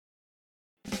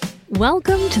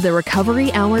Welcome to the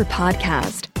Recovery Hour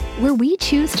podcast, where we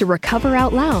choose to recover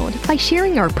out loud by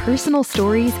sharing our personal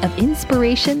stories of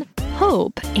inspiration,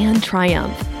 hope, and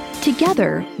triumph.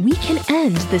 Together, we can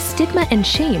end the stigma and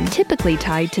shame typically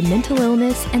tied to mental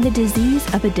illness and the disease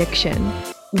of addiction.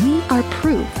 We are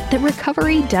proof that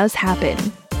recovery does happen.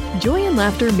 Joy and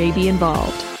laughter may be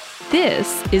involved.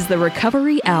 This is the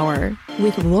Recovery Hour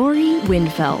with Lori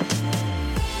Windfeld.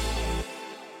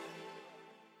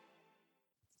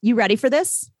 You ready for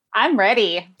this? I'm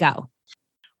ready. Go.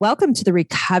 Welcome to the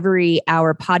Recovery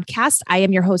Hour podcast. I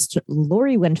am your host,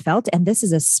 Lori Windfeld, and this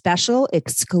is a special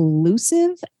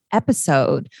exclusive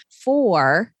episode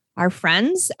for our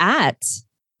friends at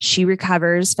She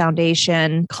Recovers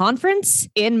Foundation Conference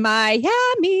in Miami.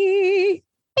 Bing,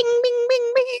 bing,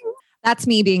 bing, bing. That's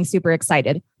me being super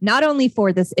excited, not only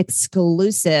for this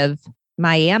exclusive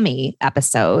Miami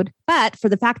episode, but for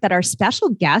the fact that our special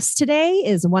guest today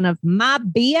is one of my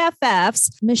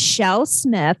BFFs, Michelle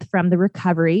Smith from the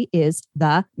Recovery is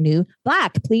the New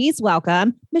Black. Please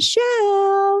welcome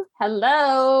Michelle.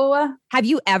 Hello. Have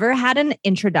you ever had an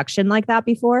introduction like that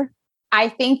before? I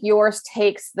think yours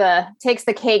takes the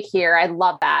cake here. I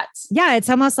love that. Yeah,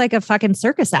 it's almost like a fucking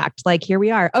circus act. Like, here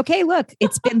we are. Okay, look,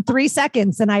 it's been 3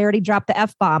 seconds and I already dropped the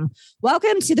F-bomb.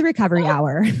 Welcome to the Recovery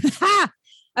Hour.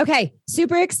 Okay,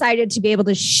 super excited to be able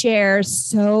to share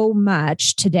so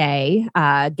much today,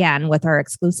 again, with our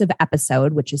exclusive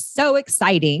episode, which is so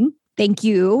exciting. Thank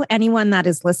you, anyone that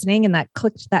is listening and that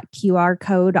clicked that QR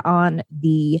code on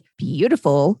the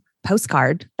beautiful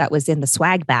postcard that was in the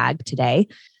swag bag today.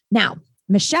 Now,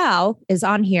 Michelle is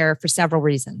on here for several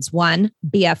reasons. One,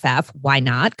 BFF, why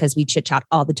not? Because we chit chat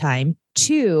all the time.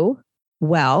 Two,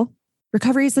 well,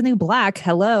 Recovery is the New Black.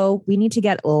 Hello. We need to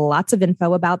get lots of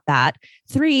info about that.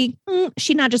 Three,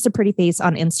 she's not just a pretty face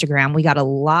on Instagram. We got a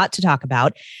lot to talk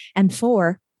about. And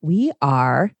four, we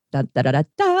are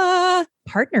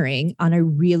partnering on a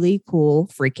really cool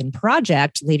freaking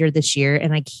project later this year.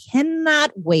 And I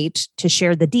cannot wait to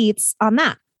share the deets on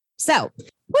that. So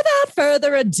without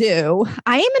further ado,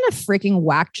 I am in a freaking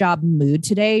whack job mood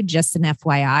today, just an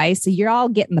FYI. So you're all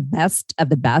getting the best of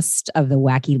the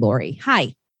wacky Lori.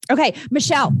 Hi. Okay,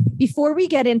 Michelle, before we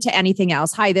get into anything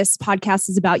else, hi, this podcast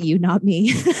is about you, not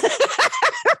me.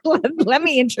 Let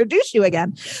me introduce you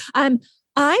again. I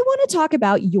want to talk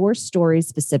about your story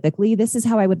specifically. This is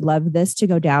how I would love this to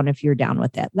go down if you're down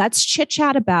with it. Let's chit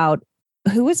chat about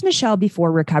who was Michelle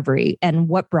before recovery and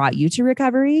what brought you to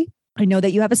recovery. I know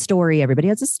that you have a story. Everybody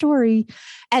has a story.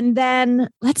 And then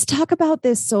let's talk about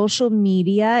this social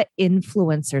media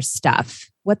influencer stuff,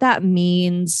 what that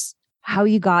means, how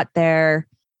you got there,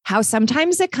 how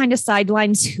sometimes it kind of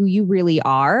sidelines who you really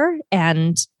are,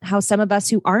 and how some of us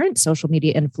who aren't social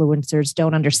media influencers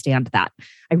don't understand that.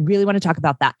 I really want to talk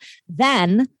about that.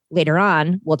 Then later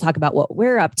on, we'll talk about what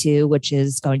we're up to, which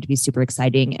is going to be super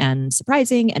exciting and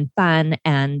surprising and fun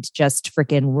and just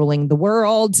freaking ruling the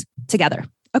world together.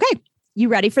 Okay, you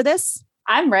ready for this?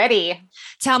 I'm ready.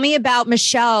 Tell me about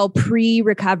Michelle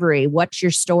pre-recovery. What's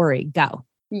your story? Go.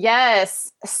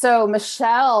 Yes. So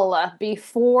Michelle,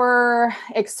 before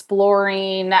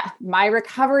exploring my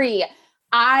recovery,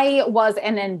 I was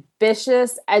an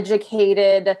ambitious,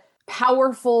 educated,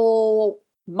 powerful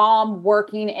mom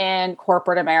working in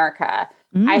corporate America.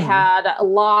 I had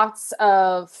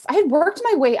worked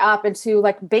my way up into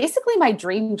like basically my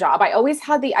dream job. I always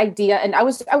had the idea, and I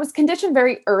was conditioned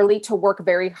very early to work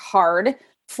very hard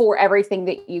for everything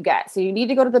that you get. So you need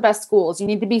to go to the best schools. You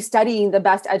need to be studying the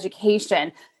best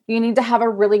education. You need to have a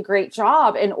really great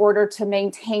job in order to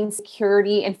maintain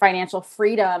security and financial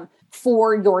freedom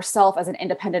for yourself as an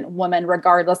independent woman,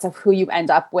 regardless of who you end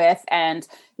up with and,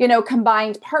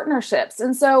 combined partnerships.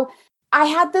 And so I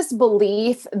had this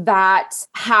belief that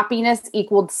happiness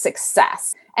equaled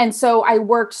success. And so I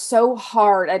worked so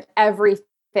hard at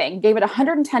everything, gave it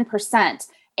 110%.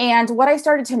 And what I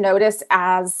started to notice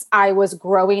as I was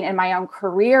growing in my own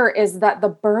career is that the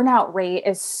burnout rate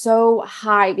is so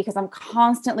high because I'm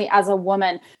constantly, as a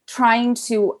woman, trying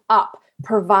to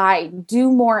provide, do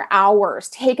more hours,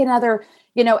 take another,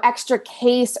 extra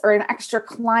case or an extra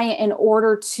client in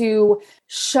order to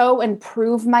show and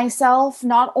prove myself,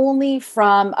 not only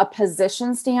from a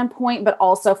position standpoint, but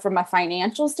also from a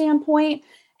financial standpoint.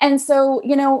 And so,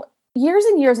 years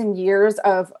and years and years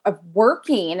of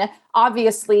working,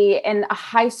 obviously, in a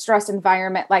high stress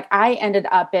environment like I ended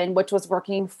up in, which was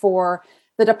working for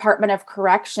the Department of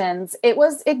Corrections, it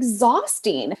was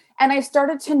exhausting. And I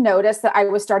started to notice that I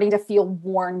was starting to feel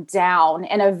worn down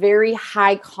in a very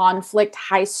high conflict,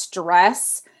 high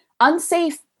stress,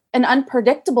 unsafe an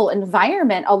unpredictable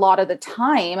environment a lot of the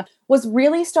time was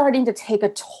really starting to take a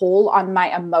toll on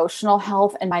my emotional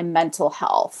health and my mental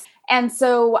health. And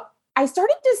so I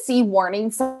started to see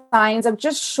warning signs of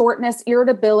just shortness,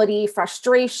 irritability,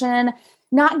 frustration,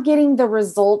 not getting the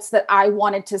results that I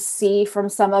wanted to see from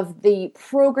some of the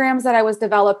programs that I was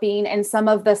developing and some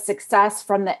of the success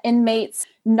from the inmates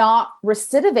not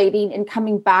recidivating and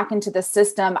coming back into the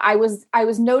system. I was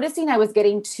noticing I was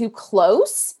getting too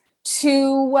close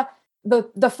to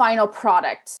the final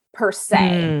product per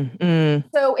se.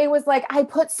 So it was like, I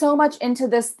put so much into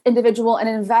this individual and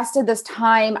invested this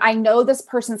time. I know this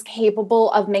person's capable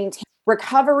of maintaining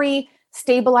recovery,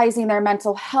 stabilizing their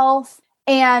mental health.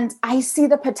 And I see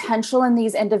the potential in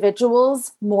these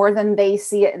individuals more than they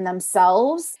see it in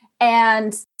themselves.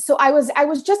 And so I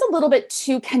was just a little bit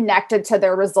too connected to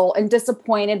their result and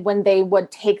disappointed when they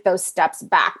would take those steps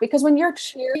back, because when you're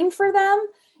cheering for them,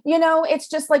 you know, it's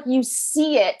just like you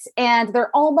see it and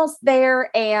they're almost there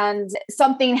and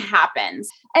something happens.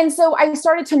 And so I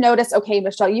started to notice, okay,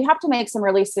 Michelle, you have to make some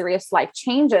really serious life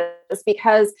changes,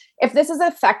 because if this is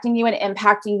affecting you and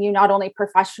impacting you not only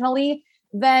professionally,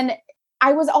 then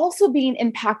I was also being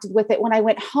impacted with it when I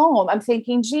went home. I'm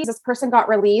thinking, geez, this person got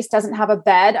released, doesn't have a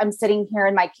bed. I'm sitting here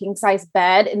in my king size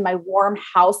bed in my warm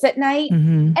house at night.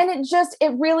 And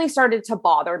it really started to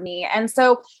bother me. And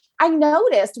so I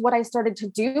noticed what I started to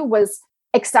do was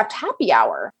accept happy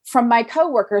hour from my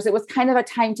coworkers. It was kind of a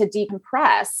time to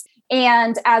decompress.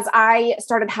 And as I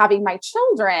started having my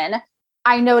children,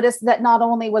 I noticed that not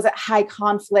only was it high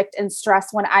conflict and stress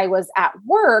when I was at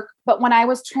work, but when I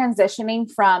was transitioning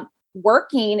from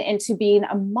working into being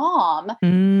a mom,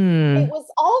 it was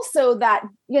also that,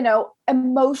 you know,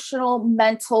 emotional,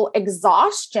 mental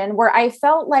exhaustion where I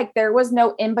felt like there was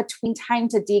no in between time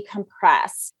to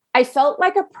decompress. I felt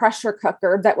like a pressure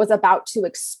cooker that was about to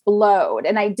explode,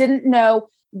 and I didn't know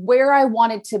where I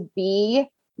wanted to be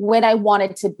when I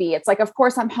wanted to be. It's like, of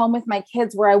course, I'm home with my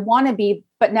kids where I want to be,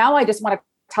 but now I just want to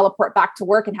teleport back to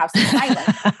work and have some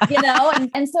silence, you know?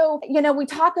 And so, you know, we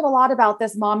talk a lot about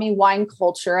this mommy wine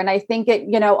culture. And I think it,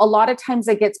 you know, a lot of times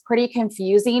it gets pretty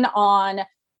confusing on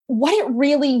what it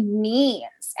really means.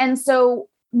 And so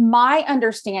my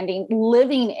understanding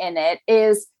living in it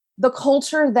is the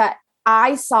culture that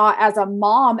I saw as a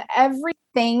mom,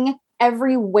 everything,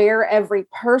 everywhere, every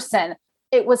person,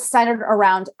 it was centered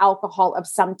around alcohol of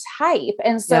some type.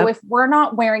 And so if we're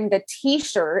not wearing the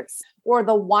t-shirts or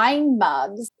the wine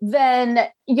mugs, then,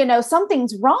 you know,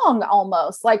 something's wrong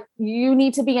almost. Like you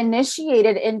need to be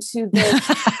initiated into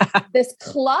this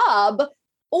club,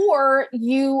 or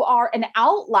you are an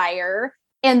outlier.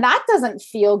 And that doesn't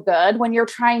feel good when you're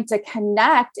trying to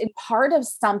connect and part of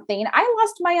something. I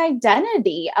lost my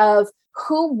identity of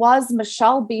who was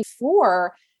Michelle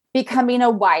before becoming a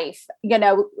wife, you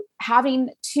know, having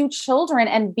 2 children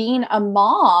and being a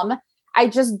mom. I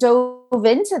just dove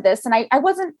into this and I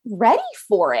wasn't ready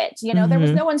for it. You know, there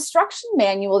was no instruction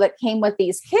manual that came with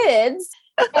these kids.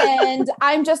 And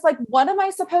I'm just like, what am I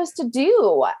supposed to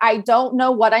do? I don't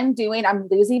know what I'm doing. I'm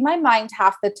losing my mind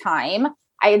half the time.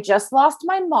 I had just lost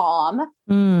my mom,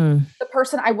 the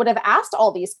person I would have asked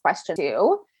all these questions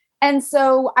to. And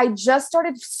so I just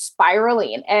started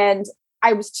spiraling, and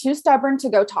I was too stubborn to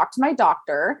go talk to my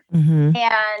doctor.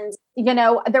 And, you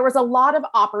know, there was a lot of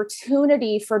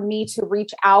opportunity for me to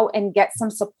reach out and get some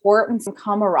support and some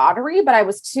camaraderie, but I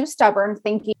was too stubborn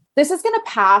thinking, this is going to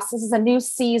pass. This is a new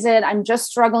season. I'm just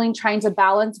struggling trying to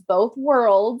balance both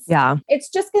worlds. Yeah.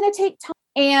 It's just going to take time.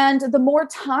 And the more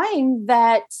time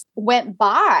that went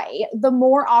by, the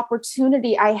more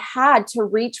opportunity I had to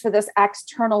reach for this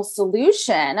external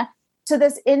solution to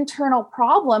this internal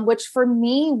problem, which for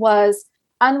me was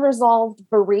unresolved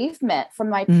bereavement from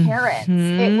my parents.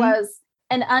 It was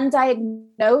an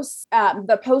undiagnosed,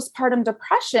 the postpartum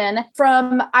depression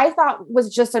from, I thought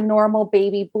was just a normal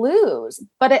baby blues,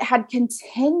 but it had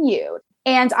continued.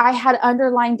 And I had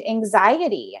underlying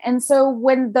anxiety. And so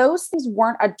when those things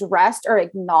weren't addressed or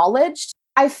acknowledged,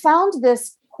 I found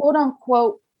this quote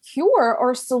unquote cure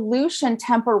or solution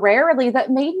temporarily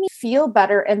that made me feel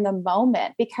better in the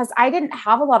moment, because I didn't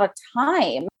have a lot of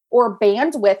time or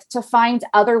bandwidth to find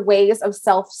other ways of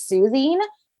self-soothing,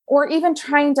 or even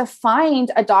trying to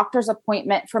find a doctor's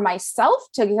appointment for myself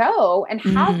to go and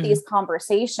have these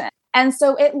conversations. And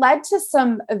so it led to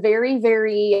some very,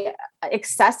 very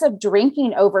excessive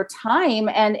drinking over time.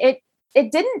 And it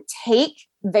didn't take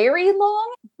very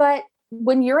long, but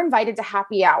when you're invited to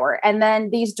happy hour and then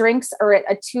these drinks are at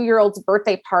a 2-year-old's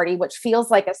birthday party, which feels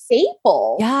like a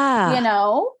staple, you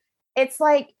know, it's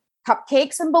like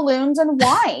cupcakes and balloons and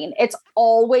wine. It's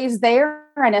always there.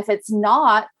 And if it's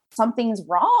not, something's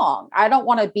wrong. I don't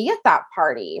want to be at that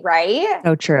party. Right.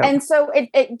 So true. And so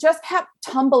it just kept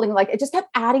tumbling, like it just kept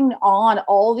adding on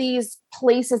all these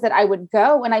places that I would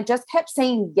go. And I just kept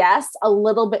saying yes a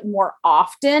little bit more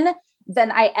often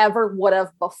than I ever would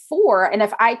have before. And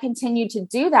if I continue to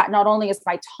do that, not only is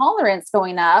my tolerance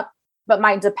going up, but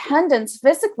my dependence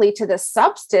physically to this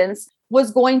substance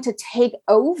was going to take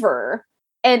over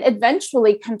and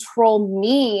eventually control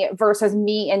me versus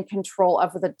me in control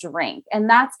of the drink. And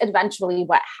that's eventually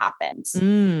what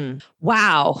happened.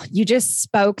 Wow. You just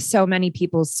spoke so many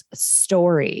people's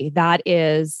story. That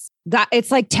it's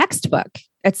like textbook.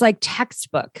 It's like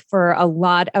textbook for a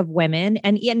lot of women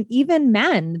and even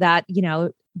men that,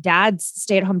 dads,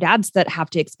 stay-at-home dads that have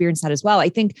to experience that as well. I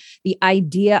think the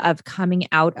idea of coming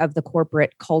out of the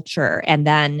corporate culture and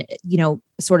then,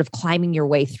 sort of climbing your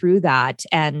way through that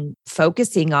and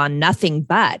focusing on nothing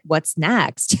but what's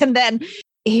next. And then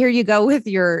here you go with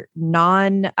your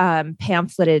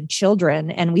non-pamphleted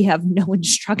children and we have no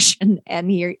instruction. And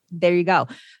there you go.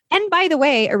 And by the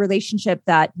way, a relationship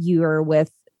that you're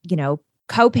with,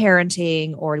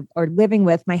 co-parenting or living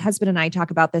with, my husband and I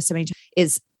talk about this so many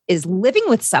times, is living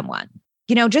with someone,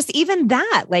 just even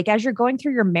that, like as you're going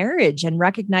through your marriage and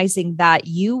recognizing that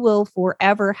you will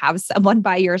forever have someone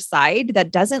by your side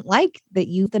that doesn't like that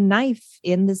you the knife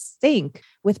in the sink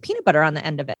with peanut butter on the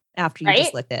end of it after you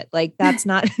just licked it. Like that's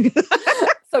not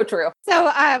so true. So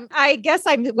I guess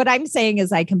what I'm saying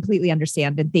is I completely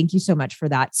understand. And thank you so much for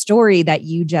that story that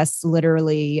you just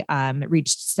literally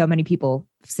reached so many people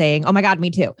saying, oh my God, me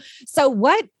too. So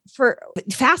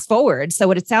fast forward. So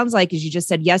what it sounds like is you just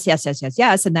said, yes, yes, yes, yes,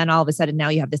 yes. And then all of a sudden now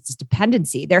you have this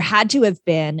dependency. There had to have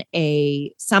been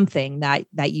something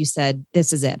that you said,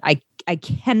 this is it. I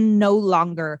can no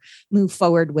longer move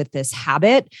forward with this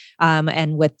habit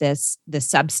and with this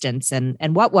substance.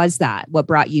 And what was that? What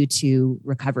brought you to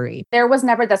recovery? There was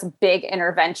never this big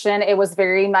intervention. It was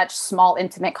very much small,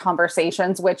 intimate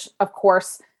conversations, which of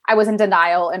course I was in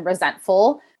denial and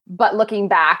resentful. But looking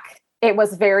back, it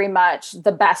was very much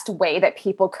the best way that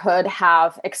people could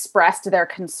have expressed their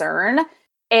concern.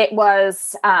 It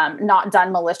was not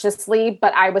done maliciously,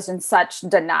 but I was in such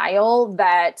denial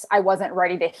that I wasn't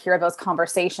ready to hear those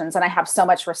conversations. And I have so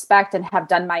much respect and have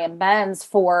done my amends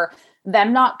for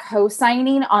them not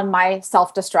co-signing on my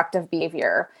self-destructive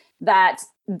behavior, that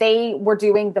they were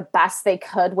doing the best they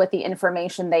could with the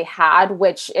information they had,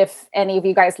 which if any of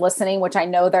you guys listening, which I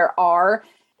know there are,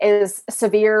 is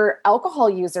severe alcohol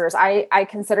users. I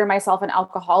consider myself an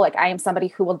alcoholic. I am somebody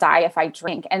who will die if I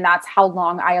drink. And that's how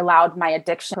long I allowed my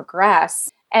addiction to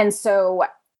progress. And so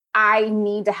I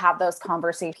need to have those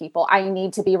conversations with people. I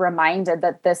need to be reminded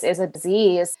that this is a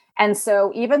disease. And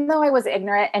so even though I was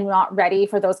ignorant and not ready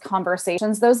for those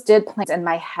conversations, those did plant in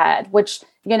my head, which,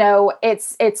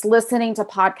 it's listening to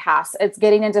podcasts, it's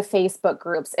getting into Facebook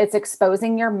groups, it's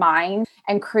exposing your mind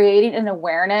and creating an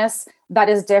awareness that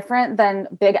is different than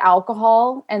big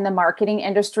alcohol and the marketing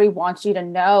industry wants you to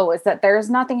know, is that there's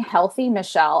nothing healthy,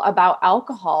 Michelle, about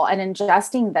alcohol, and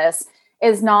ingesting this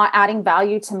is not adding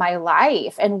value to my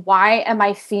life. And why am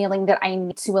I feeling that I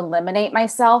need to eliminate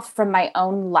myself from my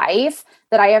own life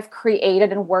that I have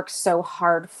created and worked so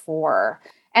hard for?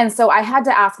 And so I had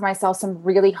to ask myself some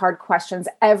really hard questions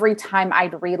every time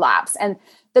I'd relapse. And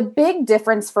the big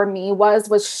difference for me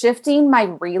was shifting my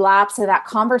relapse to that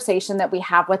conversation that we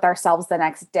have with ourselves the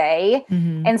next day,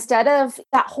 instead of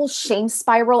that whole shame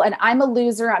spiral. And I'm a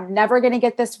loser. I'm never going to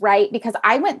get this right, because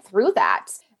I went through that.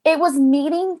 It was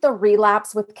meeting the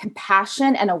relapse with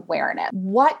compassion and awareness.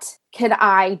 What could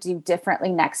I do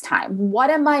differently next time? What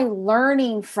am I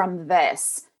learning from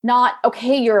this? Not,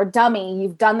 okay, you're a dummy.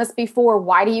 You've done this before.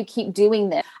 Why do you keep doing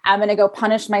this? I'm going to go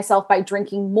punish myself by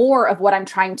drinking more of what I'm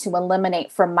trying to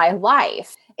eliminate from my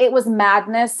life. It was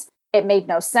madness. It made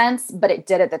no sense, but it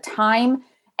did at the time.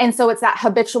 And so it's that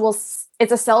habitual,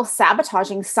 it's a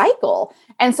self-sabotaging cycle.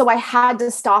 And so I had to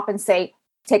stop and say,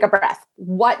 take a breath.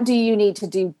 What do you need to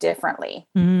do differently?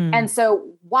 And so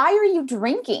why are you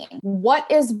drinking? What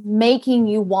is making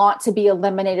you want to be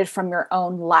eliminated from your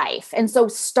own life? And so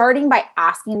starting by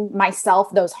asking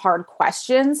myself those hard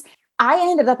questions, I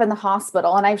ended up in the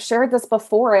hospital. And I've shared this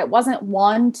before. It wasn't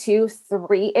 1, 2,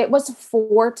 3. It was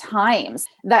 4 times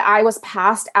that I was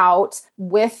passed out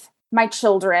with my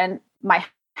children. My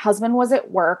husband was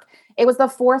at work. It was the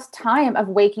 4th time of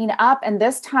waking up. And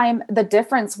this time the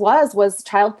difference was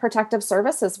Child Protective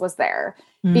Services was there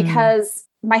because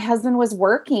my husband was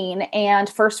working and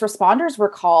first responders were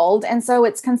called. And so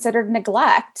it's considered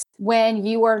neglect when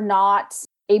you are not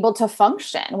able to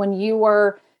function, when you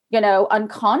were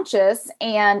unconscious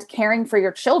and caring for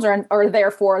your children, or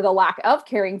therefore the lack of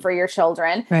caring for your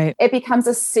children, right, it becomes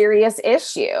a serious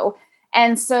issue.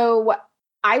 And so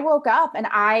I woke up and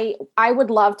I would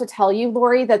love to tell you,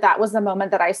 Lori, that was the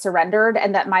moment that I surrendered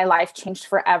and that my life changed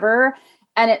forever.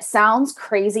 And it sounds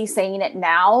crazy saying it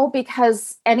now,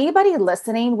 because anybody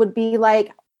listening would be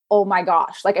like, oh my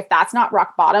gosh, like if that's not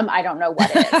rock bottom, I don't know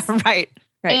what is. right.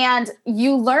 Right. And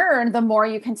you learn the more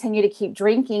you continue to keep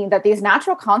drinking that these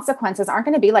natural consequences aren't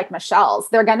going to be like Michelle's.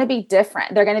 They're going to be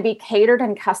different. They're going to be catered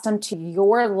and custom to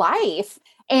your life.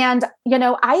 And,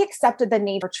 I accepted the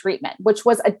need for treatment, which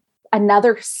was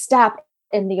another step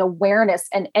in the awareness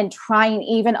and trying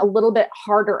even a little bit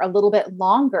harder, a little bit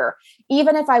longer,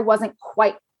 even if I wasn't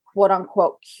quite quote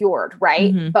unquote cured.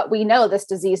 Right. Mm-hmm. But we know this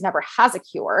disease never has a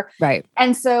cure. Right.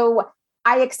 And so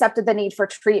I accepted the need for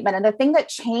treatment. And the thing that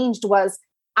changed was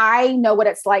I know what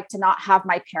it's like to not have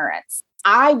my parents.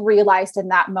 I realized in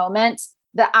that moment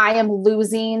that I am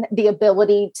losing the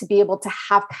ability to be able to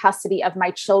have custody of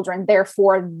my children.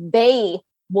 Therefore, they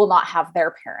will not have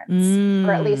their parents,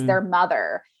 or at least their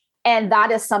mother. And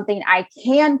that is something I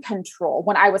can control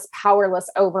when I was powerless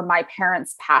over my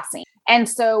parents passing. And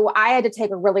so I had to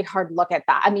take a really hard look at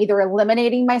that. I'm either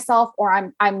eliminating myself or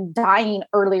I'm dying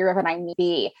earlier than I need to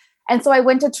be. And so I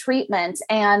went to treatment,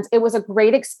 and it was a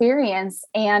great experience.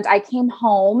 And I came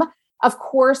home. Of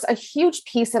course, a huge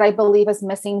piece that I believe is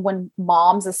missing when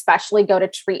moms especially go to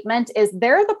treatment is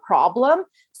they're the problem.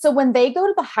 So when they go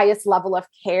to the highest level of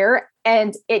care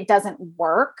and it doesn't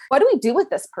work, what do we do with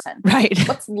this person? Right.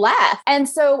 What's left? And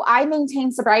so I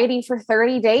maintained sobriety for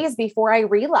 30 days before I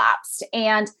relapsed,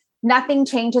 and nothing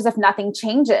changes if nothing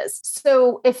changes.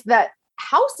 So if the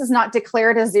house is not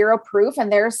declared as zero proof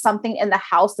and there's something in the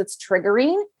house that's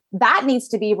triggering, that needs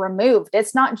to be removed.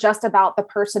 It's not just about the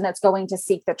person that's going to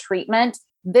seek the treatment.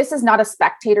 This is not a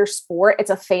spectator sport.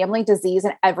 It's a family disease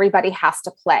and everybody has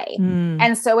to play.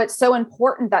 And so it's so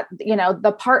important that,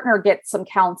 the partner gets some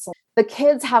counseling. The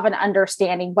kids have an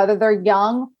understanding, whether they're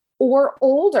young or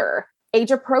older, age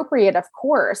appropriate, of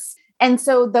course. And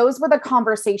so those were the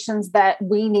conversations that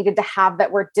we needed to have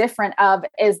that were different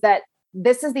is that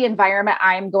this is the environment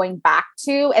I'm going back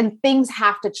to, and things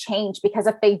have to change, because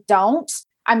if they don't,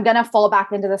 I'm going to fall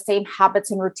back into the same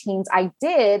habits and routines I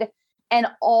did. And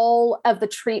all of the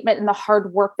treatment and the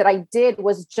hard work that I did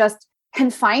was just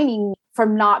confining me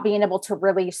from not being able to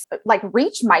really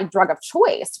reach my drug of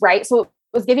choice. Right. So it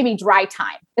was giving me dry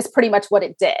time. Is pretty much what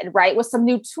it did. Right. With some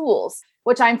new tools,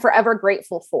 which I'm forever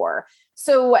grateful for.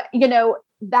 So,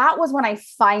 that was when I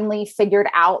finally figured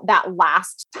out that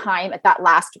last time at that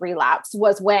last relapse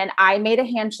was when I made a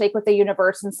handshake with the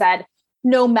universe and said,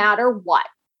 no matter what,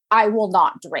 I will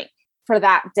not drink for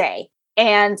that day.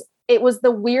 And it was the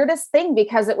weirdest thing,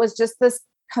 because it was just this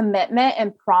commitment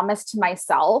and promise to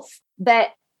myself that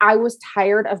I was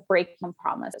tired of breaking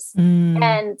promises.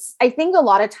 And I think a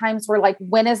lot of times we're like,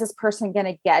 when is this person going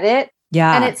to get it?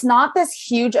 Yeah. And it's not this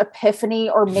huge epiphany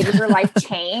or major life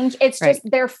change. It's just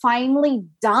they're finally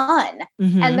done.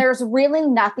 And there's really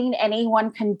nothing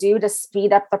anyone can do to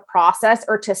speed up the process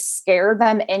or to scare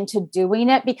them into doing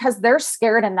it, because they're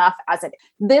scared enough as it.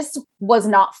 This was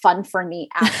not fun for me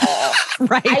at all.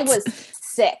 Right. I was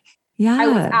sick. Yeah. I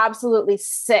was absolutely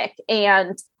sick.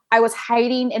 And I was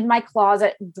hiding in my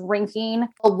closet, drinking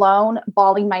alone,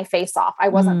 bawling my face off. I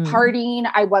wasn't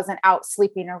partying. I wasn't out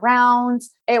sleeping around.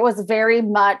 It was very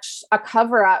much a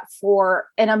cover up for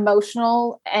an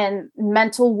emotional and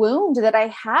mental wound that I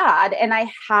had. And I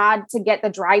had to get the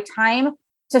dry time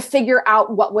to figure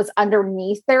out what was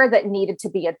underneath there that needed to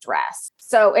be addressed.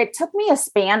 So it took me a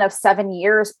span of 7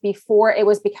 years before it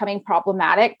was becoming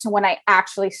problematic to when I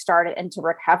actually started into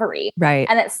recovery. Right.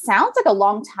 And it sounds like a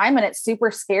long time and it's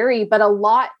super scary, but a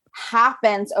lot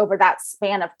happens over that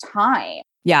span of time.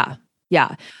 Yeah.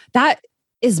 Yeah. That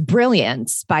is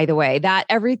brilliant, by the way.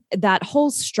 That whole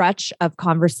stretch of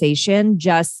conversation,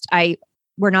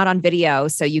 we're not on video,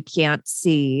 so you can't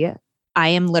see. I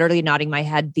am literally nodding my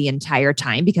head the entire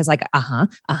time because like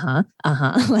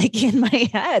in my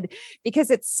head, because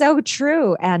it's so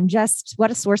true. And just what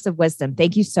a source of wisdom.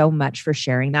 Thank you so much for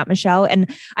sharing that, Michelle.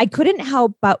 And I couldn't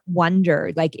help but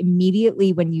wonder, like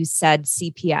immediately when you said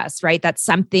CPS, right? That's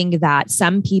something that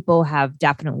some people have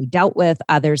definitely dealt with,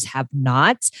 others have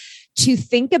not. To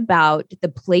think about the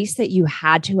place that you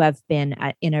had to have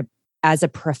been as a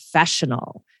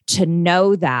professional to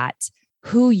know that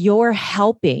who you're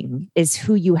helping is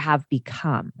who you have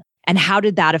become. And how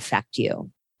did that affect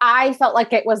you? I felt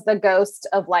like it was the ghost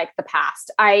of like the past.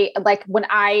 I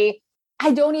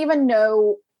don't even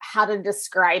know how to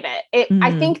describe it.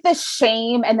 I think the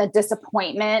shame and the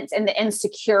disappointment and the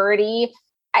insecurity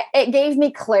it gave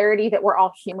me clarity that we're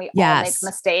all human. We all make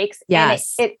mistakes.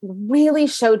 Yes. And it really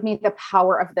showed me the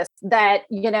power of this, that,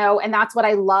 and that's what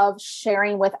I love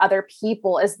sharing with other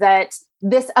people, is that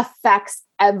this affects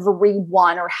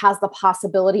everyone, or has the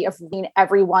possibility of being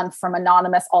everyone from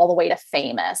anonymous all the way to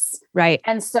famous. Right.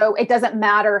 And so it doesn't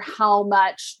matter how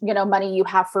much, money you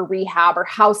have for rehab, or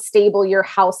how stable your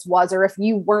house was, or if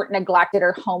you weren't neglected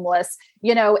or homeless,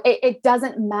 it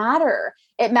doesn't matter.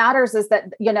 It matters is that,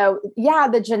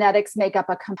 the genetics make up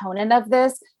a component of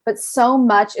this, but so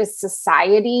much is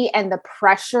society and the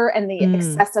pressure and the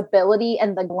accessibility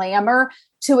and the glamour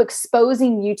to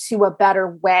exposing you to a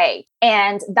better way.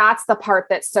 And that's the part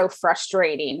that's so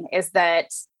frustrating, is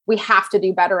that we have to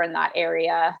do better in that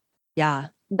area. Yeah.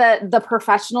 The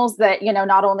professionals that,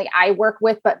 not only I work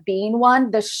with, but being one,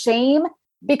 the shame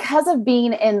because of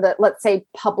being in the, let's say,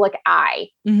 public eye,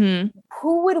 who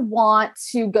would want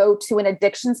to go to an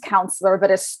addictions counselor that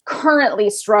is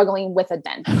currently struggling with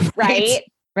addiction, right?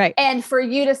 Right. And for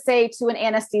you to say to an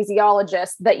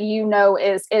anesthesiologist that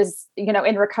is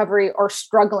in recovery or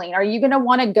struggling, are you going to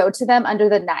want to go to them under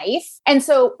the knife? And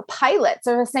so pilots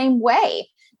are the same way.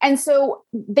 And so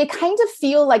they kind of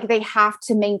feel like they have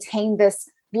to maintain this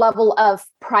level of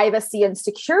privacy and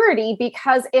security,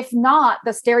 because if not,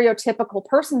 the stereotypical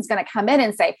person's going to come in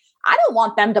and say, I don't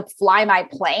want them to fly my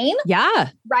plane. Yeah.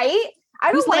 Right.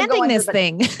 I don't want to landing this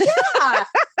thing. Yeah.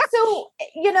 So,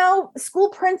 school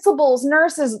principals,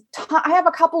 nurses, I have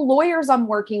a couple lawyers I'm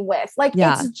working with.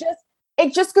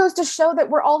 It just goes to show that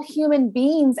we're all human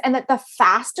beings, and that the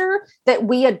faster that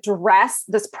we address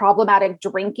this problematic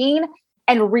drinking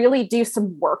and really do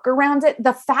some work around it,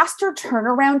 the faster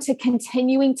turnaround to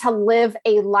continuing to live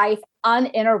a life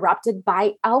uninterrupted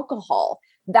by alcohol.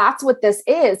 That's what this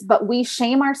is. But we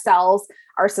shame ourselves.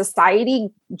 Our society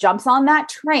jumps on that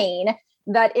train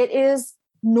that it is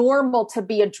normal to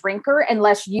be a drinker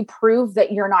unless you prove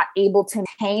that you're not able to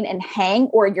maintain and hang,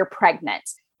 or you're pregnant.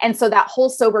 And so that whole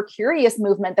sober curious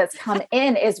movement that's come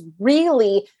in is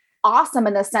really awesome,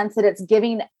 in the sense that it's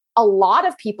giving a lot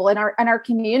of people in our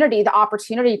community the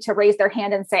opportunity to raise their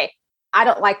hand and say, I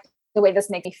don't like the way this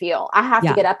makes me feel. I have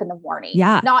to get up in the morning.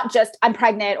 Yeah. Not just I'm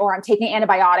pregnant, or I'm taking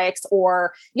antibiotics,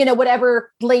 or,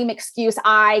 whatever lame excuse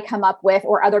I come up with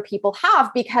or other people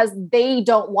have, because they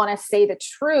don't want to say the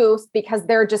truth, because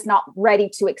they're just not ready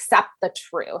to accept the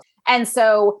truth. And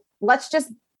so let's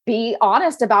just be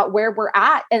honest about where we're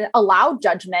at, and allow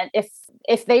judgment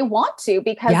if they want to,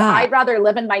 because I'd rather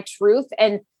live in my truth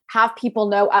and have people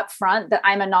know up front that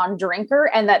I'm a non-drinker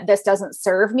and that this doesn't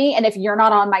serve me. And if you're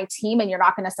not on my team and you're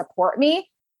not going to support me,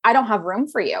 I don't have room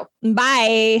for you.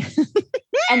 Bye.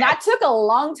 And that took a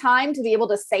long time to be able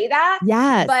to say that.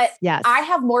 Yes. But yes. I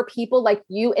have more people like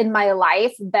you in my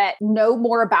life that know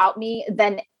more about me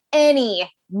than any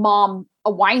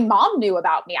a wine mom knew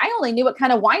about me. I only knew what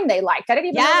kind of wine they liked. I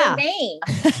didn't even know their name.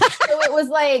 So it was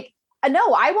like,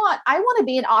 no, I want to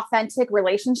be in authentic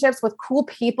relationships with cool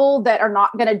people that are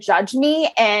not going to judge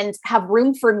me and have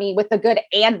room for me with the good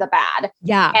and the bad.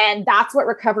 Yeah. And that's what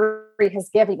recovery has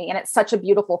given me. And it's such a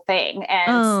beautiful thing.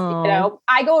 And,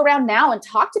 I go around now and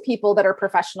talk to people that are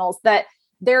professionals that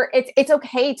it's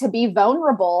okay to be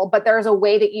vulnerable, but there's a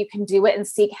way that you can do it and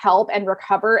seek help and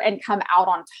recover and come out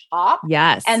on top.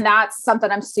 Yes. And that's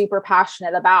something I'm super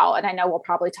passionate about. And I know we'll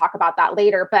probably talk about that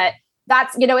later, but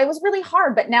that's, it was really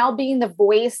hard, but now being the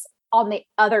voice on the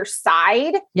other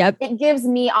side, it gives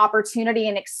me opportunity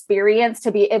and experience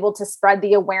to be able to spread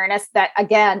the awareness that,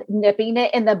 again, nipping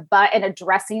it in the butt and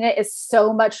addressing it is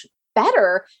so much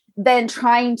better than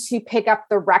trying to pick up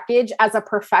the wreckage as a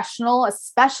professional,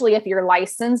 especially if you're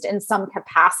licensed in some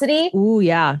capacity. Ooh,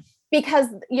 yeah. Because,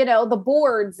 the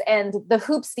boards and the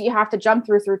hoops that you have to jump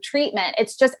through treatment,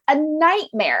 it's just a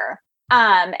nightmare.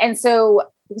 And so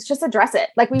let's just address it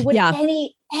like we would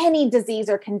any disease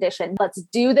or condition. Let's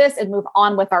do this and move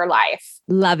on with our life.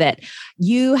 Love it.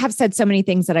 You have said so many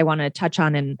things that I want to touch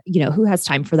on, and who has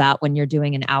time for that when you're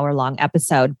doing an hour-long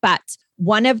episode? But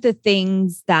one of the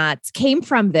things that came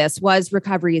from this was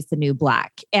recovery is the new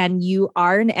black. And you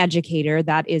are an educator,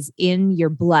 that is in your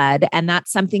blood. And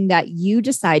that's something that you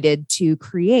decided to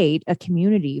create a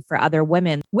community for other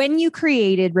women. When you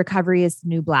created Recovery is the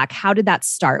New Black, how did that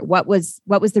start? What was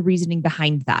the reasoning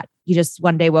behind that? You just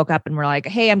one day woke up and were like,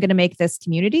 hey, I'm going to make this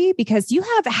community? Because you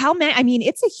have how many? I mean,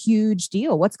 it's a huge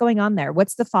deal. What's going on there?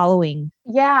 What's the following?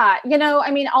 Yeah.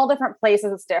 All different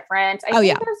places it's different. I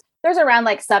think there's around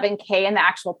like 7K in the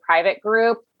actual private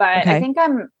group, but I think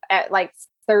I'm at like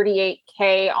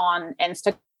 38K on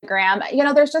Instagram.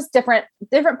 There's just different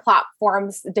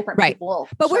platforms, different people.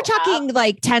 But we're talking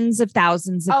like tens of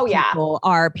thousands of people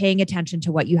are paying attention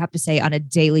to what you have to say on a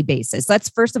daily basis. Let's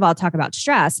first of all talk about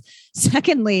stress.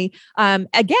 Secondly,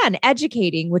 again,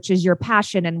 educating, which is your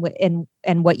passion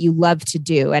and what you love to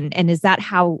do. And is that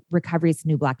how Recovery is the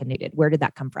New Black and Nude? Where did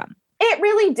that come from? It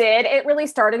really did. It really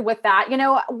started with that.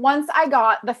 Once I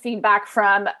got the feedback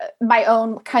from my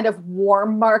own kind of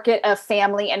warm market of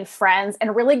family and friends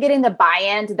and really getting the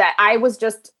buy-in that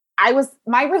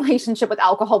my relationship with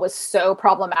alcohol was so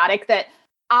problematic that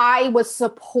I was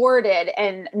supported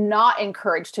and not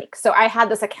encouraged to. So I had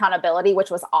this accountability, which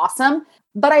was awesome.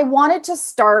 But I wanted to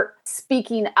start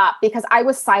speaking up because I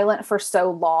was silent for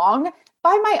so long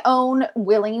by my own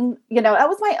willing, that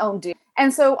was my own due.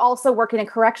 And so also working in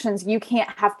corrections, you can't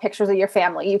have pictures of your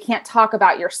family. You can't talk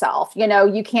about yourself.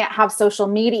 You can't have social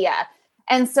media.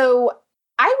 And so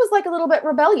I was like a little bit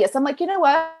rebellious. I'm like, you know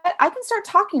what? I can start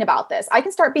talking about this. I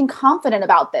can start being confident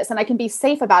about this and I can be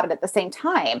safe about it at the same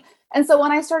time. And so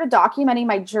when I started documenting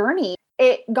my journey,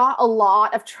 it got a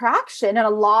lot of traction and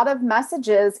a lot of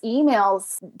messages,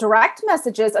 emails, direct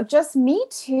messages of just me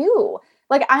too.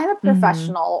 Like I'm a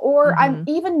professional or I'm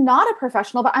even not a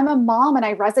professional, but I'm a mom and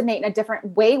I resonate in a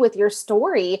different way with your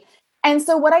story. And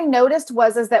so what I noticed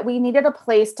is that we needed a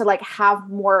place to like have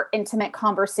more intimate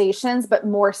conversations, but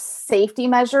more safety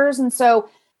measures. And so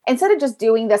instead of just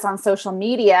doing this on social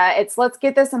media, let's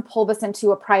get this and pull this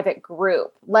into a private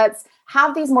group. Let's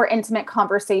have these more intimate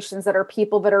conversations that are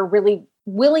people that are really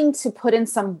willing to put in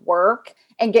some work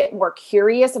and get more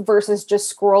curious versus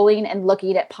just scrolling and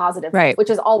looking at positive, which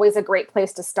is always a great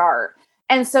place to start.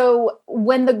 And so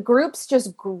when the groups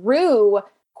just grew,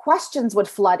 questions would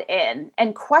flood in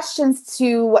and questions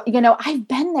to, I've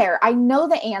been there. I know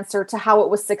the answer to how it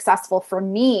was successful for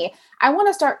me. I want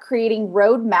to start creating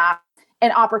roadmaps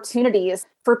and opportunities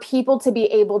for people to be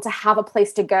able to have a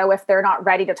place to go if they're not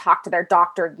ready to talk to their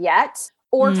doctor yet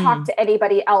or talk to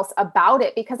anybody else about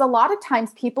it. Because a lot of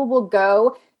times people will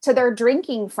go to their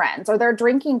drinking friends or their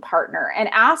drinking partner and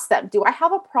ask them, do I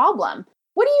have a problem?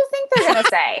 What do you think they're going to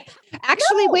say?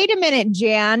 Actually, wait a minute,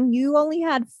 Jan. You only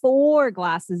had 4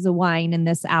 glasses of wine in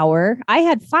this hour. I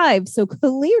had 5. So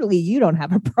clearly you don't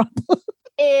have a problem.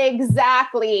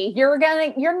 Exactly. You're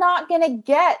not going to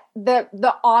get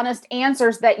the honest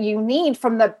answers that you need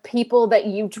from the people that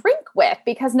you drink with,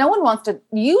 because no one wants to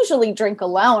usually drink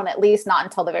alone, at least not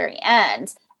until the very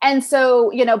end. And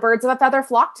so, birds of a feather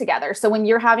flock together. So when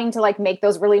you're having to like make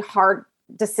those really hard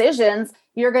decisions,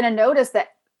 you're going to notice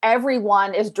that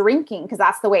everyone is drinking because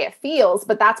that's the way it feels,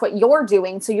 but that's what you're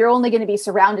doing. So you're only going to be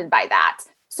surrounded by that.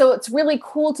 So it's really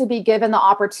cool to be given the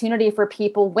opportunity for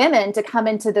women to come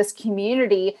into this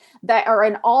community that are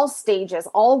in all stages,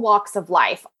 all walks of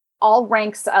life, all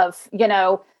ranks of,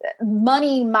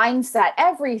 money, mindset,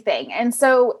 everything. And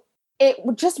so it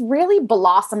just really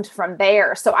blossomed from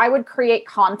there. So I would create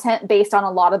content based on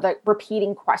a lot of the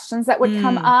repeating questions that would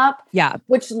come up,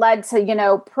 which led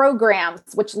to, programs,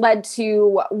 which led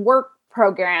to work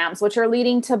programs, which are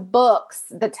leading to books,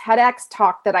 the TEDx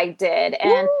talk that I did.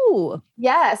 And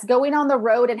yes, going on the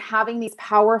road and having these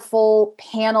powerful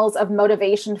panels of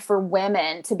motivation for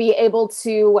women to be able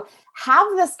to have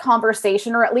this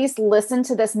conversation or at least listen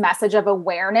to this message of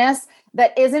awareness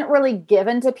that isn't really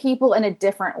given to people in a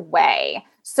different way,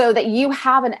 so that you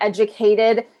have an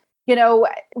educated,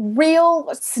 real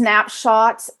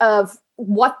snapshot of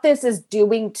what this is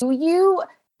doing to you,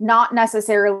 not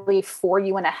necessarily for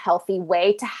you in a healthy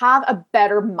way, to have a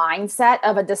better mindset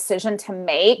of a decision to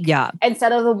make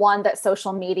instead of the one that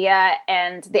social media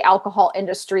and the alcohol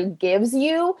industry gives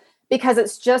you, because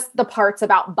it's just the parts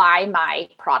about buy my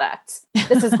product.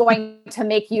 This is going to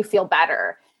make you feel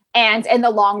better. And in the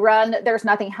long run, there's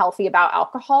nothing healthy about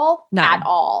alcohol at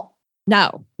all.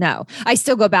 No. I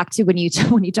still go back to when you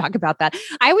talk about that.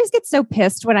 I always get so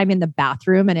pissed when I'm in the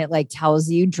bathroom and it like tells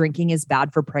you drinking is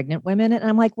bad for pregnant women. And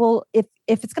I'm like, well, if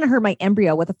it's going to hurt my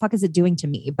embryo, what the fuck is it doing to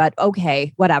me? But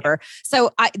okay, whatever.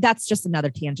 So that's just another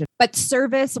tangent. But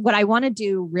service, what I want to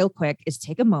do real quick is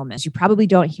take a moment. You probably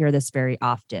don't hear this very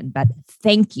often, but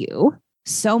thank you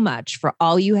so much for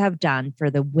all you have done for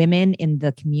the women in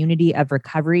the community of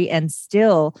recovery and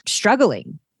still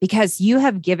struggling, because you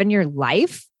have given your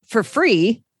life for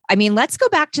free. I mean, let's go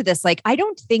back to this. Like, I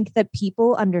don't think that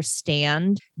people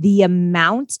understand the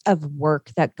amount of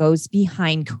work that goes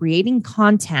behind creating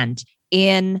content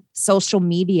in social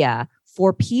media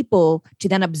for people to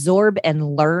then absorb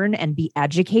and learn and be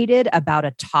educated about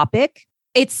a topic.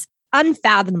 It's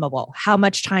unfathomable how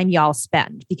much time y'all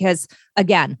spend, because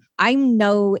again, I'm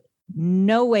no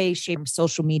way, shape,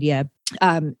 social media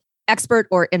expert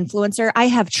or influencer. I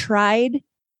have tried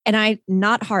And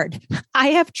not hard. I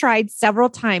have tried several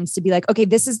times to be like, okay,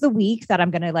 this is the week that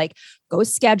I'm going to like go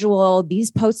schedule.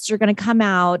 These posts are going to come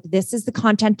out. This is the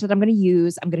content that I'm going to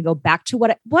use. I'm going to go back to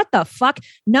what the fuck?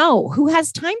 No, who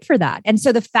has time for that? And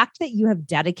so the fact that you have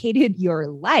dedicated your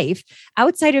life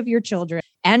outside of your children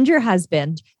and your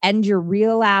husband and your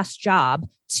real ass job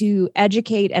to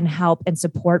educate and help and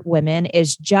support women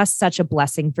is just such a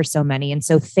blessing for so many. And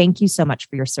so thank you so much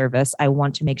for your service. I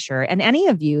want to make sure, and any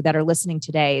of you that are listening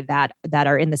today that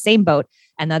are in the same boat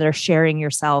and that are sharing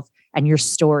yourself and your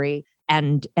story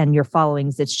and your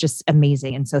followings, it's just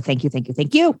amazing. And so thank you, thank you,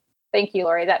 thank you. Thank you,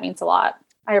 Lori. That means a lot.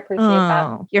 I appreciate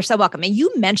that. You're so welcome. And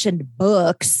you mentioned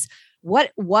books.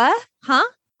 What? Huh?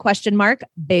 Question mark,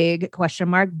 big question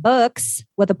mark, books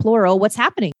with a plural. What's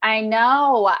happening? I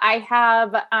know. I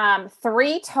have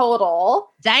 3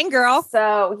 total. Dang, girl.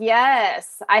 So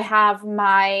yes, I have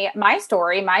my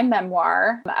story, my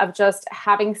memoir of just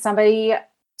having somebody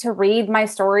to read my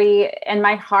story and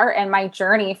my heart and my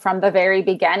journey from the very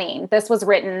beginning. This was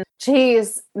written,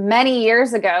 many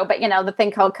years ago, but the thing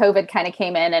called COVID kind of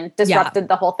came in and disrupted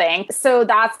the whole thing. So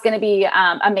that's going to be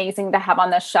amazing to have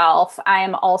on the shelf. I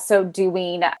am also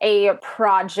doing a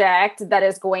project that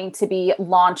is going to be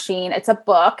launching. It's a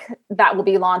book that will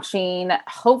be launching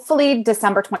hopefully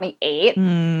December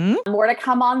 28th. More to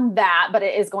come on that, but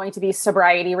it is going to be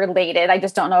sobriety related. I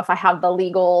just don't know if I have the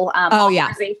legal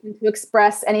authorization to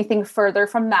express anything further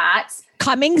from that.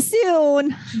 Coming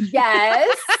soon.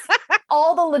 Yes.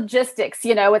 All the logistics,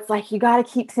 it's like, you got to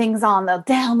keep things on the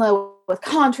down low with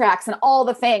contracts and all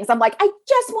the things. I'm like, I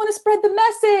just want to spread the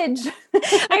message.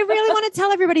 I really want to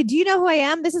tell everybody, do you know who I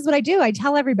am? This is what I do. I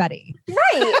tell everybody. Right.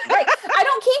 I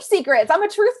don't keep secrets. I'm a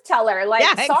truth teller. Sorry.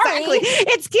 Exactly.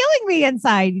 It's killing me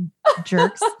inside,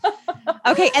 jerks.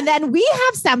 Okay. And then we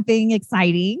have something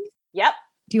exciting. Yep.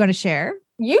 Do you want to share?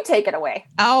 You take it away.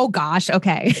 Oh gosh.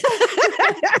 Okay.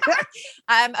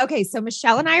 Okay. So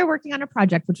Michelle and I are working on a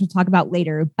project, which we'll talk about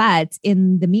later. But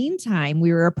in the meantime,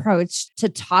 we were approached to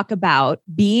talk about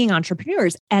being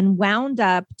entrepreneurs and wound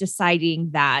up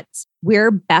deciding that we're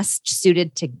best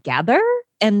suited together.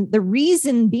 And the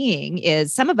reason being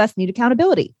is some of us need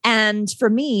accountability. And for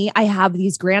me, I have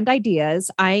these grand ideas.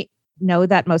 I know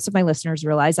that most of my listeners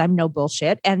realize I'm no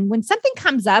bullshit. And when something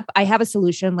comes up, I have a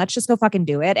solution. Let's just go fucking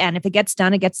do it. And if it gets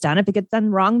done, it gets done. If it gets done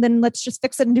wrong, then let's just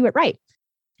fix it and do it right.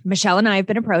 Michelle and I have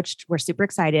been approached. We're super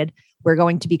excited. We're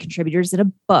going to be contributors in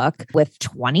a book with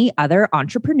 20 other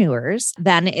entrepreneurs.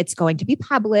 Then it's going to be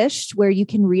published where you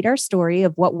can read our story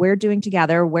of what we're doing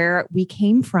together, where we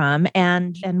came from,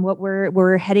 and what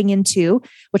we're heading into,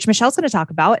 which Michelle's going to talk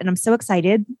about. And I'm so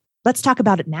excited. Let's talk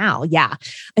about it now. Yeah.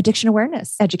 Addiction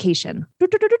awareness, education.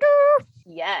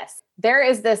 Yes. There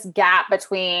is this gap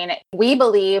between, we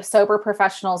believe, sober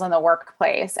professionals in the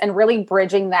workplace and really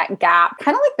bridging that gap,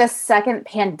 kind of like the second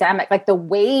pandemic, like the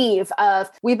wave of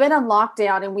we've been in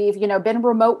lockdown and we've, been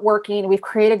remote working. We've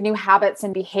created new habits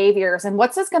and behaviors. And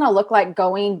what's this going to look like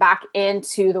going back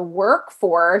into the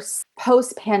workforce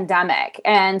post pandemic?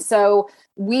 And so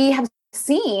we have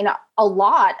seen a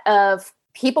lot of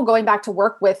people going back to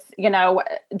work with,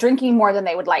 drinking more than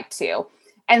they would like to.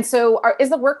 And so is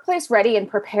the workplace ready and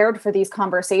prepared for these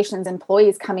conversations,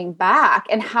 employees coming back,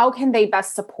 and how can they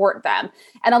best support them?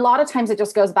 And a lot of times it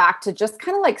just goes back to just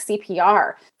kind of like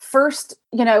CPR, first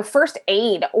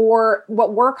aid, or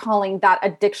what we're calling that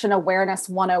addiction awareness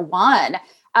 101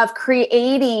 of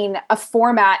creating a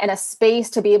format and a space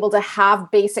to be able to have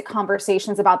basic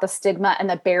conversations about the stigma and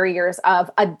the barriers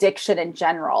of addiction in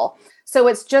general. So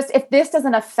it's just, if this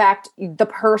doesn't affect the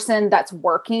person that's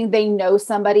working, they know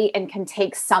somebody and can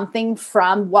take something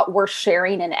from what we're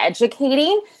sharing and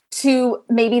educating to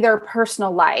maybe their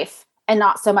personal life and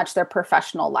not so much their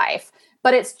professional life.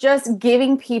 But it's just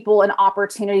giving people an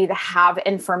opportunity to have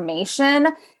information,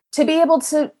 to be able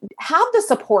to have the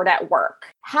support at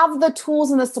work, have the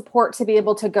tools and the support to be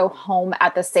able to go home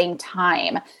at the same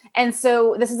time. And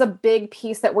so this is a big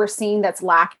piece that we're seeing that's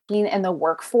lacking in the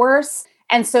workforce.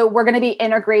 And so we're going to be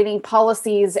integrating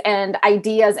policies and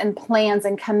ideas and plans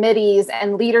and committees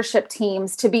and leadership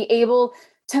teams to be able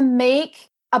to make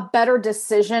a better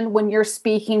decision when you're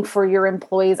speaking for your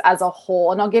employees as a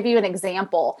whole. And I'll give you an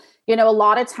example. A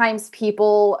lot of times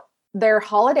people, their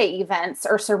holiday events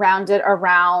are surrounded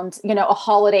around, a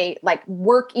holiday, like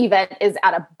work event is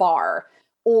at a bar,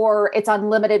 or it's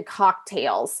unlimited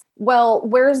cocktails. Well,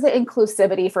 where's the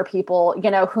inclusivity for people,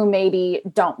 who maybe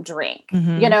don't drink?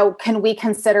 Mm-hmm. Can we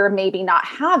consider maybe not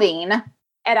having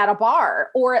and at a bar,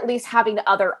 or at least having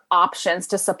other options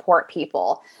to support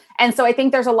people. And so I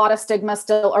think there's a lot of stigma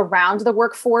still around the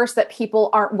workforce that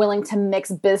people aren't willing to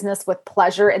mix business with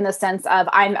pleasure, in the sense of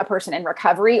I'm a person in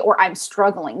recovery or I'm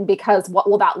struggling, because what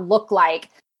will that look like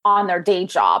on their day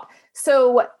job?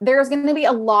 So there's going to be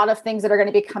a lot of things that are going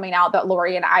to be coming out that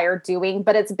Lori and I are doing,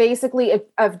 but it's basically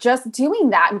of just doing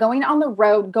that, going on the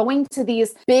road, going to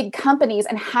these big companies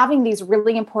and having these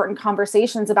really important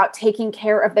conversations about taking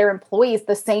care of their employees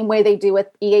the same way they do with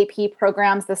EAP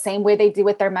programs, the same way they do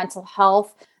with their mental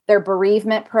health, their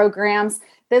bereavement programs.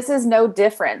 This is no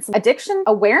difference. Addiction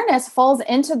awareness falls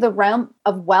into the realm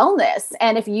of wellness.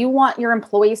 And if you want your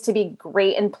employees to be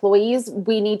great employees,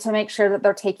 we need to make sure that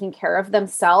they're taking care of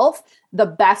themselves the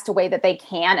best way that they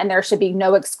can. And there should be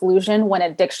no exclusion when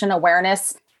addiction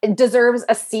awareness deserves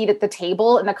a seat at the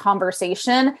table in the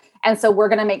conversation. And so we're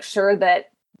going to make sure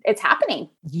that it's happening.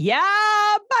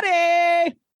 Yeah,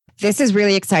 buddy. This is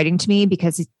really exciting to me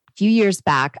because few years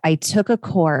back, I took a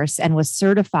course and was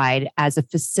certified as a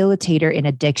facilitator in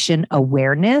addiction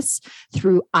awareness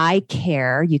through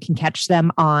iCare. You can catch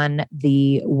them on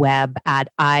the web at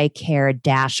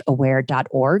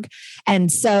icare-aware.org.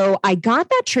 And so I got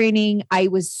that training. I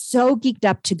was so geeked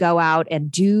up to go out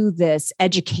and do this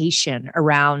education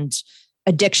around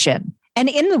addiction and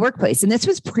in the workplace. And this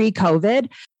was pre-COVID,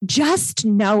 just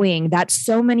knowing that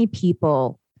so many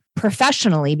people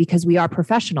professionally, because we are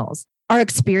professionals, are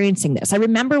experiencing this. I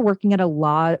remember working at a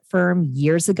law firm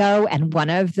years ago, and one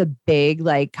of the big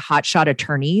hotshot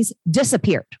attorneys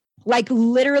disappeared.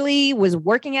 Literally was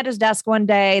working at his desk one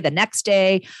day, the next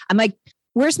day, I'm like,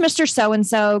 where's Mr.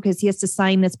 So-and-so? Because he has to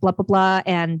sign this, blah, blah, blah.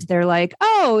 And they're like,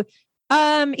 oh,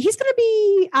 he's going to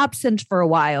be absent for a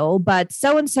while, but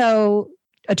so-and-so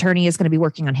attorney is going to be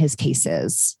working on his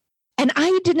cases. And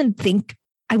I didn't think,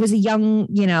 I was a young,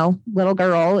 little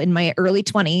girl in my early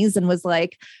 20s and was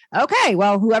like, okay,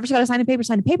 well, whoever's got to sign a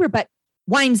paper, but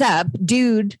winds up,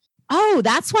 dude, oh,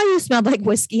 that's why you smelled like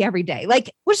whiskey every day.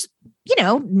 Was,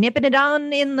 nipping it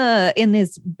on in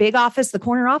this big office, the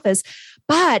corner office,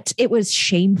 but it was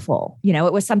shameful.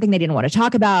 It was something they didn't want to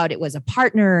talk about. It was a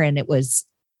partner and it was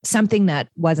something that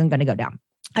wasn't going to go down.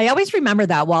 I always remember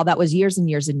that while that was years and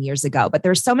years and years ago, but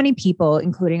there's so many people,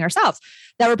 including ourselves,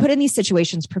 that were put in these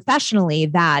situations professionally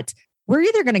that we're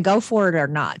either going to go for it or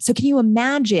not. So can you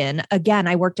imagine, again,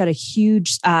 I worked at a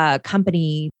huge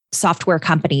software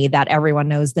company that everyone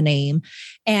knows the name,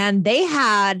 and they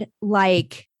had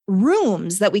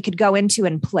rooms that we could go into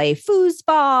and play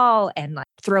foosball and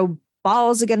throw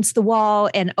balls against the wall.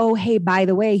 And, oh, hey, by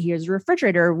the way, here's a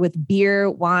refrigerator with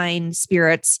beer, wine,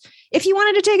 spirits, if you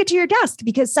wanted to take it to your desk,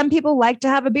 because some people like to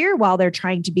have a beer while they're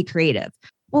trying to be creative.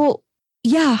 Well,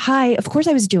 yeah, hi. Of course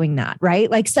I was doing that,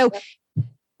 right? So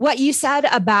what you said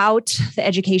about the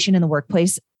education in the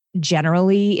workplace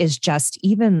generally is just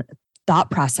even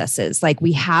thought processes.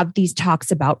 We have these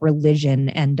talks about religion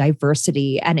and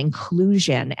diversity and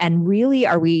inclusion. And really,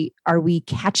 are we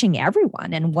catching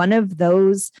everyone? And one of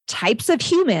those types of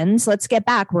humans, let's get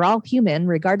back, we're all human,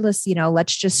 regardless,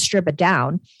 let's just strip it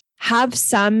down, have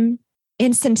some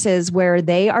instances where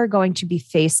they are going to be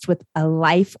faced with a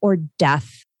life or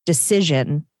death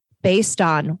decision based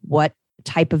on what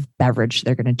type of beverage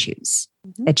they're going to choose.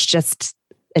 Mm-hmm.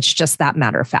 It's just that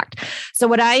matter of fact. So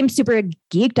what I'm super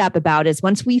geeked up about is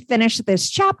once we finish this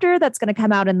chapter that's going to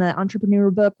come out in the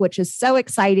entrepreneur book, which is so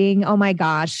exciting. Oh my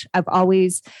gosh. I've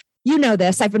always,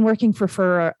 this, I've been working for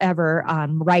forever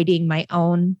on writing my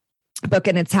own book,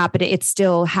 and it's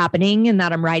still happening in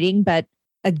that I'm writing. But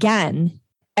again,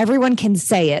 everyone can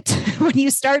say it. When you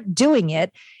start doing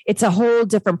it, it's a whole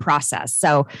different process.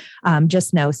 So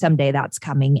just know someday that's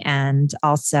coming. And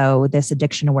also this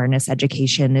addiction awareness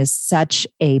education is such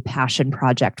a passion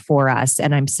project for us.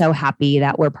 And I'm so happy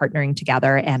that we're partnering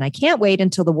together. And I can't wait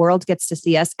until the world gets to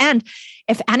see us. And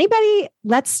if anybody,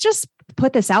 let's just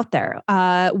put this out there.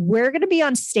 We're going to be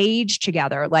on stage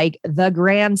together, the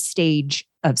grand stage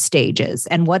of stages.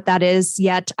 And what that is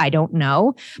yet, I don't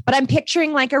know. But I'm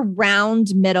picturing a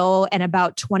round middle and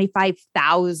about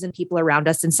 25,000 people around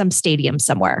us in some stadium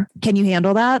somewhere. Can you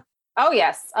handle that? Oh,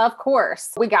 yes, of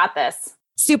course. We got this.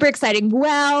 Super exciting.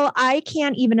 Well, I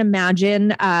can't even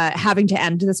imagine having to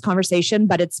end this conversation,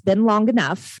 but it's been long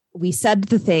enough. We said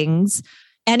the things.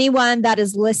 Anyone that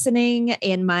is listening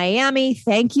in Miami,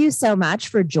 thank you so much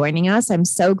for joining us. I'm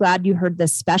so glad you heard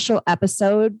this special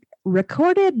episode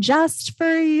recorded just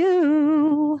for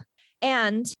you.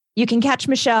 And you can catch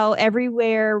Michelle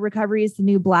everywhere Recovery is the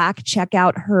New Black. Check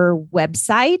out her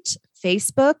website,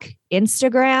 Facebook,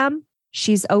 Instagram.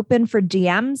 She's open for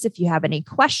DMs if you have any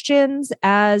questions.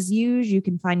 As usual, you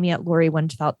can find me at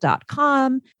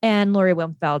LoriWinfelt.com and Lori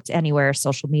Winfelt anywhere,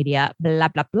 social media, blah,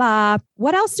 blah, blah.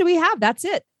 What else do we have? That's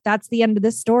it. That's the end of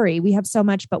this story. We have so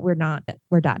much, but we're done.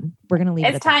 We're going to leave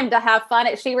it. It's time to have fun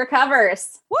at She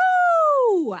Recovers.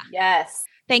 Woo! Yes.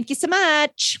 Thank you so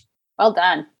much. Well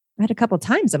done. I had a couple of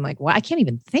times. I'm like, well, I can't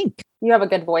even think. You have a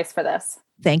good voice for this.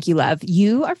 Thank you, love.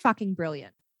 You are fucking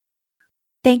brilliant.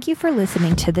 Thank you for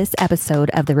listening to this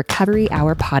episode of the Recovery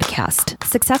Hour podcast.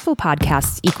 Successful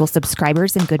podcasts equal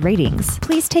subscribers and good ratings.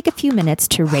 Please take a few minutes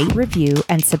to rate, review,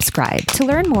 and subscribe. To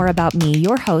learn more about me,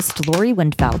 your host, Lori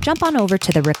Winfelt, jump on over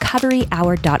to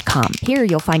therecoveryhour.com. Here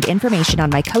you'll find information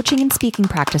on my coaching and speaking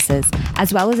practices,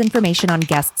 as well as information on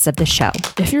guests of the show.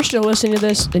 If you're still listening to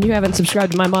this and you haven't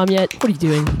subscribed to my mom yet, what are you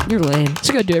doing? You're lame.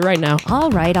 So go do it right now. All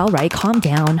right. Calm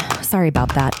down. Sorry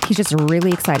about that. He's just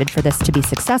really excited for this to be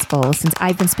successful since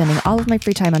I've been spending all of my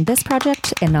free time on this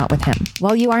project and not with him.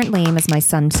 While you aren't lame, as my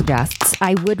son suggests,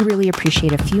 I would really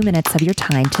appreciate a few minutes of your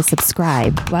time to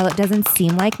subscribe. While it doesn't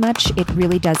seem like much, it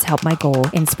really does help my goal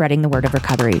in spreading the word of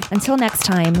recovery. Until next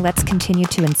time, let's continue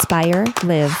to inspire,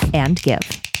 live, and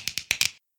give.